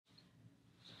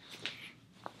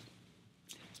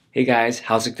Hey guys,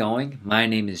 how's it going? My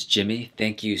name is Jimmy.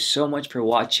 Thank you so much for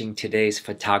watching today's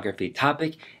photography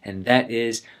topic, and that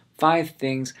is 5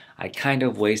 things I kind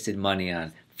of wasted money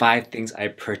on. 5 things I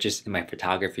purchased in my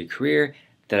photography career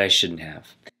that I shouldn't have.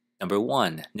 Number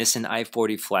 1, Nissan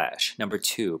i40 Flash. Number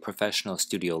 2, professional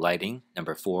studio lighting.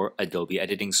 Number 4, Adobe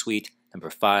Editing Suite. Number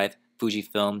 5,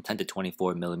 Fujifilm 10 to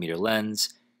 24mm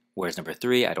lens. Where's number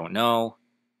 3? I don't know.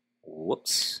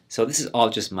 Whoops. So this is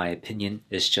all just my opinion.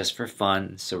 It's just for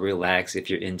fun. So relax if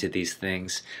you're into these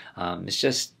things. It's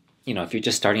just, if you're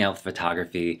just starting out with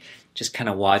photography, just kind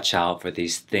of watch out for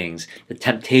these things. The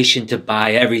temptation to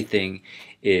buy everything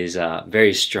is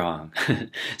very strong.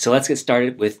 So let's get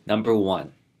started with number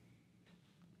 1.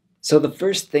 So the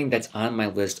first thing that's on my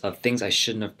list of things I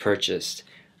shouldn't have purchased,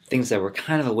 things that were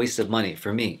kind of a waste of money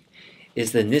for me,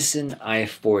 is the Nissan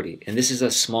i40. And this is a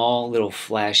small little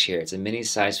flash here. It's a mini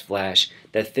size flash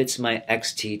that fits my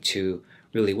X-T2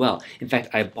 really well. In fact,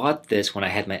 I bought this when I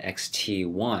had my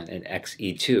X-T1 and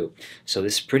XE2. So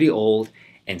this is pretty old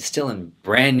and still in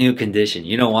brand new condition.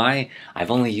 You know why? I've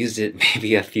only used it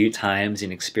maybe a few times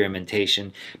in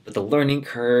experimentation, but the learning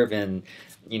curve and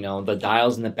the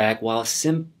dials in the back, while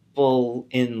simple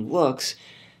in looks,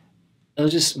 it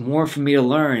was just more for me to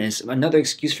learn. It's another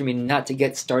excuse for me not to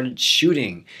get started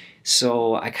shooting.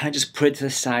 So I kind of just put it to the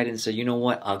side and said, you know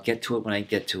what, I'll get to it when I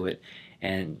get to it.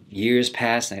 And years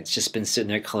passed and it's just been sitting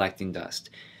there collecting dust.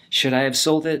 Should I have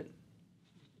sold it?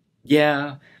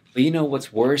 Yeah, but you know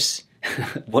what's worse?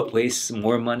 What wastes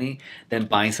more money than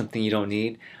buying something you don't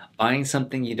need? Buying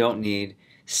something you don't need,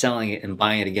 selling it, and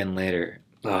buying it again later.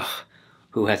 Ugh,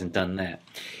 who hasn't done that?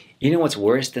 You know what's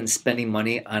worse than spending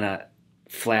money on a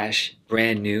flash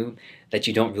brand new that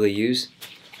you don't really use?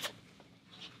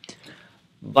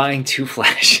 Buying 2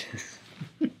 flashes.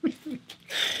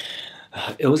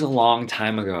 It was a long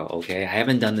time ago, okay? I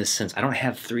haven't done this since. I don't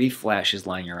have 3 flashes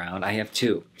lying around. I have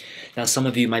 2. Now, some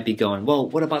of you might be going, well,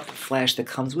 what about the flash that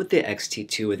comes with the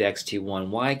XT2 or the XT1?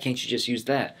 Why can't you just use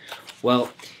that?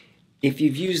 Well, if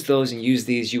you've used those and used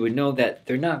these, you would know that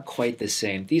they're not quite the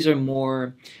same. These are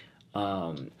more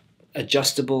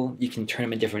adjustable. You can turn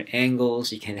them in different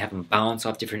angles. You can have them bounce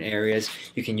off different areas.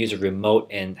 You can use a remote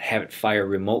and have it fire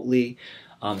remotely.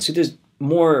 So there's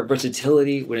more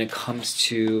versatility when it comes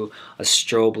to a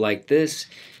strobe like this.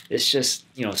 It's just,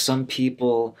 some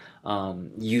people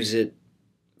use it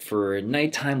for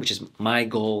nighttime, which is my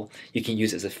goal. You can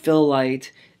use it as a fill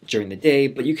light during the day,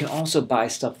 but you can also buy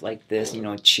stuff like this,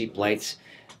 cheap lights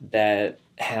that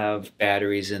have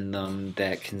batteries in them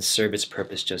that can serve its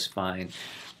purpose just fine.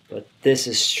 But this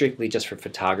is strictly just for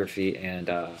photography and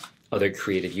other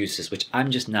creative uses, which I'm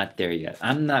just not there yet.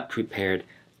 I'm not prepared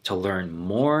to learn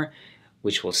more,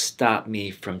 which will stop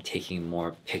me from taking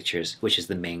more pictures, which is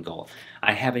the main goal.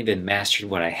 I haven't even mastered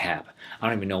what I have. I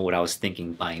don't even know what I was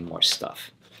thinking buying more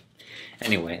stuff.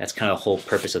 Anyway, that's kind of the whole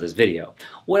purpose of this video.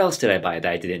 What else did I buy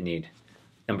that I didn't need?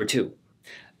 Number 2.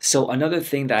 So another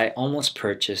thing that I almost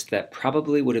purchased that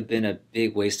probably would have been a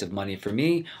big waste of money for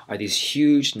me are these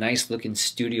huge, nice looking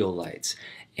studio lights.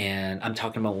 And I'm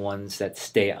talking about ones that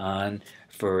stay on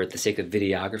for the sake of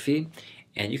videography.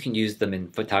 And you can use them in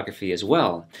photography as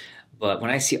well. But when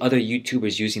I see other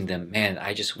YouTubers using them, man,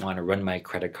 I just want to run my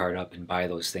credit card up and buy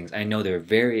those things. I know they're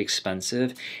very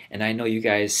expensive, and I know you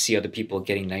guys see other people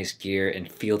getting nice gear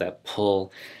and feel that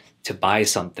pull to buy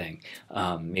something,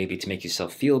 maybe to make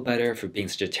yourself feel better for being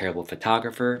such a terrible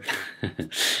photographer.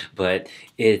 But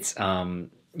it's,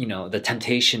 the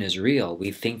temptation is real.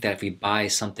 We think that if we buy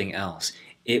something else,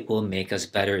 it will make us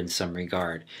better in some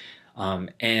regard.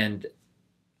 And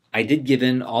I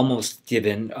did almost give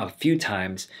in a few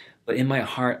times, but in my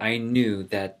heart, I knew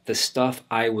that the stuff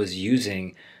I was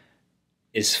using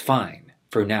is fine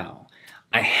for now.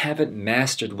 I haven't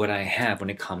mastered what I have when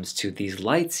it comes to these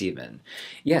lights even.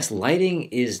 Yes, lighting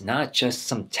is not just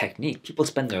some technique. People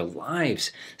spend their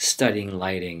lives studying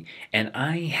lighting, and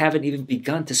I haven't even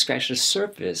begun to scratch the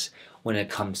surface when it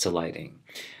comes to lighting.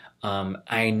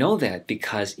 I know that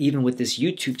because even with this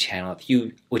YouTube channel,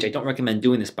 which I don't recommend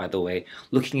doing this by the way,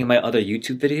 looking at my other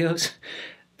YouTube videos,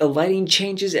 the lighting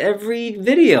changes every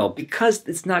video because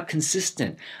it's not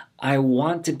consistent. I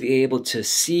want to be able to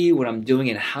see what I'm doing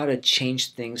and how to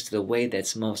change things to the way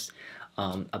that's most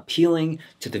appealing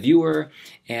to the viewer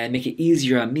and make it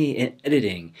easier on me in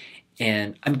editing.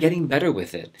 And I'm getting better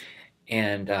with it.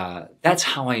 And that's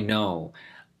how I know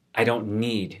I don't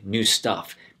need new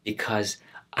stuff, because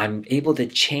I'm able to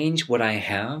change what I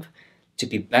have to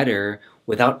be better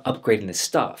without upgrading the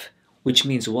stuff. Which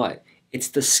means what? It's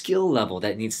the skill level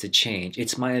that needs to change.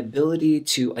 It's my ability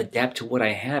to adapt to what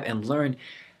I have and learn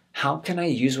how can I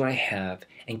use what I have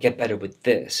and get better with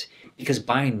this, because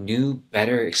buying new,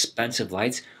 better, expensive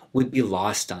lights would be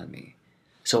lost on me.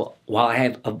 So while I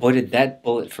have avoided that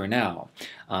bullet for now,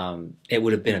 it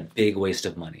would have been a big waste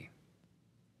of money.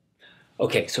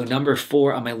 Okay, so number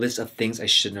 4 on my list of things I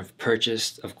shouldn't have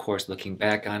purchased, of course, looking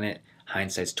back on it,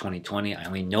 hindsight's 2020. I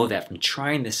only know that from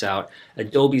trying this out,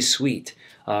 Adobe Suite.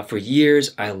 For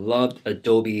years, I loved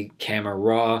Adobe Camera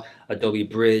Raw, Adobe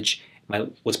Bridge,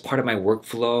 was part of my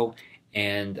workflow,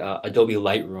 and Adobe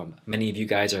Lightroom. Many of you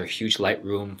guys are huge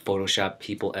Lightroom, Photoshop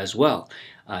people as well.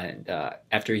 And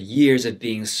after years of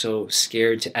being so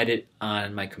scared to edit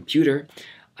on my computer,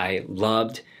 I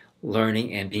loved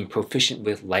learning and being proficient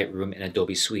with Lightroom and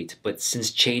Adobe Suite. But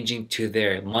since changing to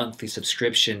their monthly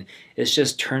subscription, it's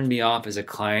just turned me off as a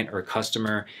client or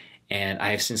customer, and I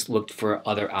have since looked for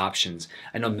other options.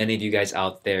 I know many of you guys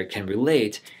out there can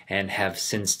relate and have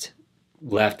since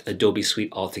left Adobe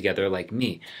Suite altogether like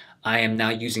me. I am now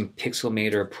using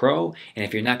Pixelmator Pro, and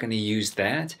if you're not going to use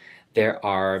that, there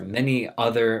are many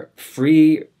other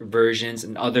free versions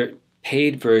and other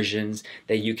paid versions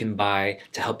that you can buy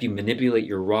to help you manipulate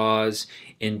your RAWs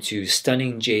into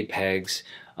stunning JPEGs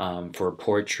for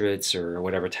portraits or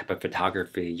whatever type of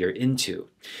photography you're into.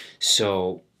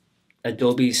 So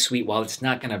Adobe Suite, while it's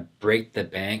not going to break the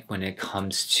bank when it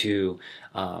comes to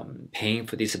paying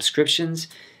for these subscriptions,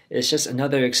 it's just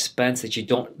another expense that you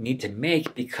don't need to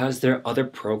make, because there are other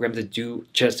programs that do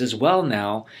just as well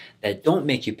now that don't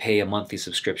make you pay a monthly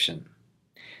subscription.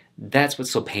 That's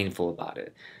what's so painful about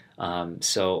it.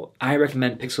 So I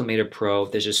recommend Pixelmator Pro.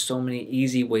 There's just so many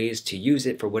easy ways to use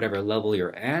it for whatever level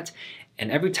you're at.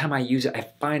 And every time I use it, I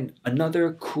find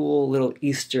another cool little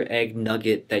Easter egg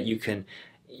nugget that you can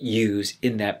use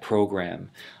in that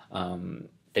program.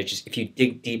 That just, if you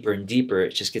dig deeper and deeper,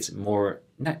 it just gets more,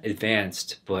 not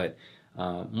advanced, but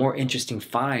more interesting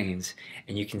finds.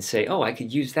 And you can say, oh, I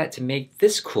could use that to make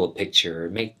this cool picture, or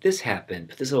make this happen,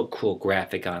 put this little cool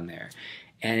graphic on there.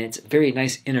 And it's a very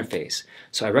nice interface.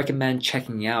 So I recommend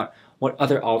checking out what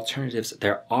other alternatives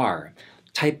there are.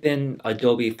 Type in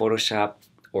Adobe Photoshop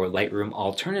or Lightroom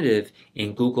alternative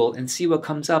in Google and see what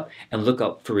comes up, and look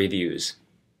up for reviews.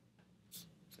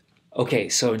 Okay,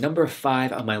 so number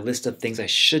 5 on my list of things I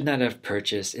should not have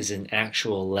purchased is an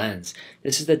actual lens.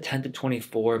 This is the 10 to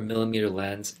 24 millimeter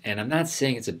lens, and I'm not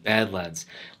saying it's a bad lens.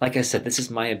 Like I said, this is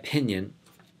my opinion.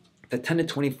 The 10 to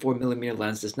 24 millimeter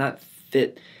lens does not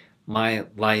fit my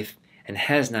life and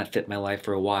has not fit my life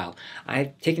for a while.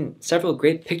 I've taken several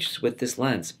great pictures with this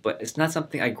lens, but it's not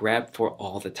something I grab for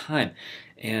all the time.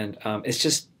 And it's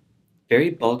just very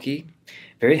bulky,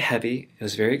 very heavy. It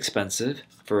was very expensive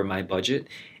for my budget.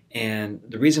 And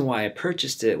the reason why I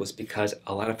purchased it was because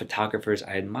a lot of photographers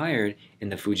I admired in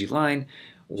the Fuji line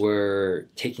were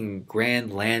taking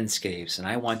grand landscapes, and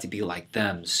I want to be like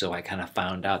them. So I kind of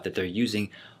found out that they're using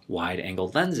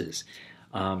wide-angle lenses.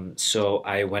 So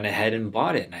I went ahead and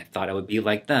bought it, and I thought I would be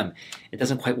like them. It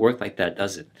doesn't quite work like that,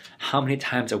 does it? How many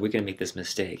times are we going to make this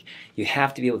mistake? You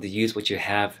have to be able to use what you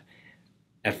have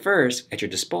at first at your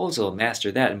disposal,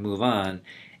 master that, and move on.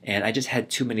 And I just had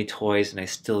too many toys, and I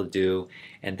still do.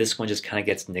 And this one just kind of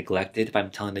gets neglected, if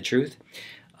I'm telling the truth.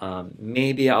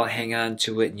 Maybe I'll hang on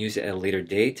to it and use it at a later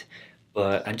date.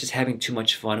 But I'm just having too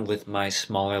much fun with my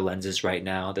smaller lenses right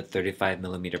now. The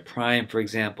 35mm prime, for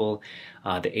example.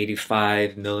 The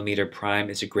 85mm prime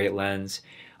is a great lens.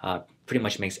 Pretty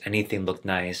much makes anything look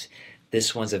nice.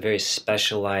 This one's a very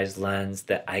specialized lens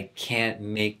that I can't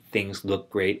make things look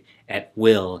great at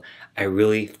will.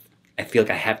 I feel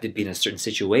like I have to be in a certain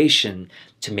situation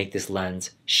to make this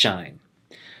lens shine.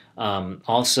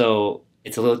 Also,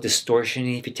 it's a little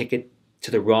distortion-y if you take it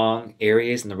to the wrong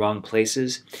areas and the wrong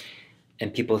places.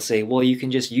 And people say, well, you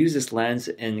can just use this lens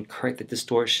and correct the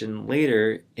distortion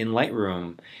later in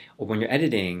Lightroom or when you're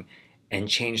editing and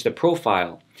change the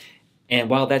profile.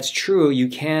 And while that's true, you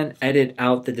can edit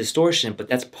out the distortion, but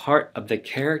that's part of the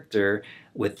character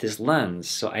with this lens.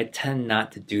 So I tend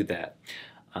not to do that.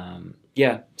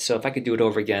 Yeah, so if I could do it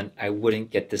over again, I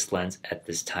wouldn't get this lens at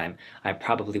this time. I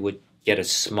probably would get a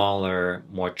smaller,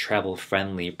 more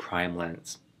travel-friendly prime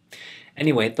lens.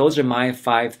 Anyway, those are my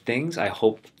 5 things. I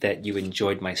hope that you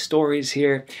enjoyed my stories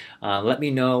here. Let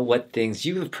me know what things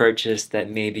you have purchased that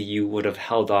maybe you would have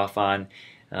held off on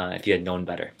if you had known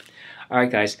better.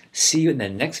 Alright guys, see you in the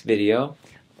next video.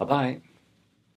 Bye-bye.